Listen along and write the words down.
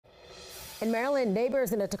In Maryland,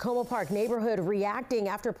 neighbors in a Takoma Park neighborhood reacting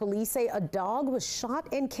after police say a dog was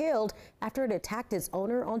shot and killed after it attacked its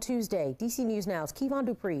owner on Tuesday. DC News Now's Kevon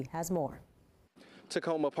Dupree has more.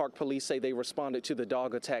 Takoma Park police say they responded to the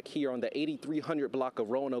dog attack here on the 8300 block of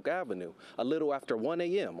Roanoke Avenue a little after 1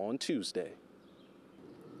 a.m. on Tuesday.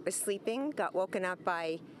 Was sleeping, got woken up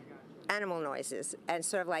by animal noises and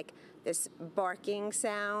sort of like this barking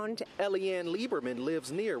sound. Elianne Lieberman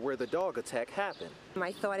lives near where the dog attack happened.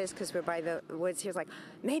 My thought is, because we're by the woods here, like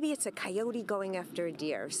maybe it's a coyote going after a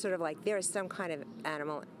deer, sort of like there is some kind of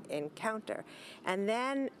animal encounter. And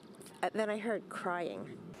then I heard crying.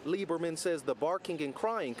 Lieberman says the barking and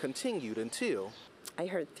crying continued until I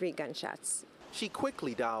heard 3 gunshots. She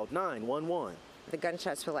quickly dialed 911. The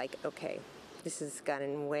gunshots were like, okay, this has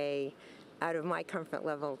gotten way out of my comfort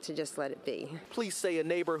level to just let it be. Police say a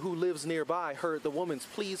neighbor who lives nearby heard the woman's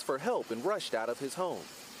pleas for help and rushed out of his home.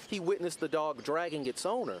 He witnessed the dog dragging its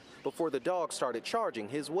owner before the dog started charging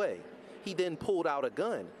his way. He then pulled out a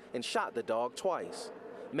gun and shot the dog twice.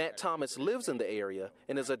 Matt Thomas lives in the area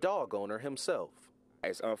and is a dog owner himself.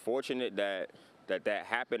 It's unfortunate that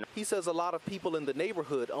happened. He says a lot of people in the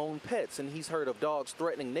neighborhood own pets, and he's heard of dogs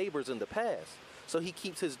threatening neighbors in the past. So he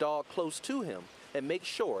keeps his dog close to him and makes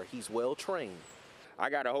sure he's well trained. I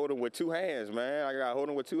got to hold him with 2 hands, man. I got to hold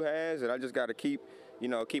him with 2 hands, and I just got to keep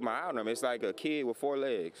my eye on him. It's like a kid with 4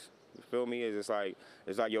 legs. You feel me? It's like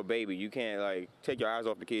your baby. You can't take your eyes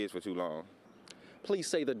off the kids for too long. Police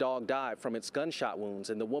say the dog died from its gunshot wounds,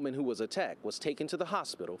 and the woman who was attacked was taken to the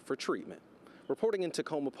hospital for treatment. Reporting in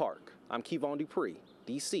Takoma Park, I'm Kevon Dupree,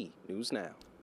 DC News Now.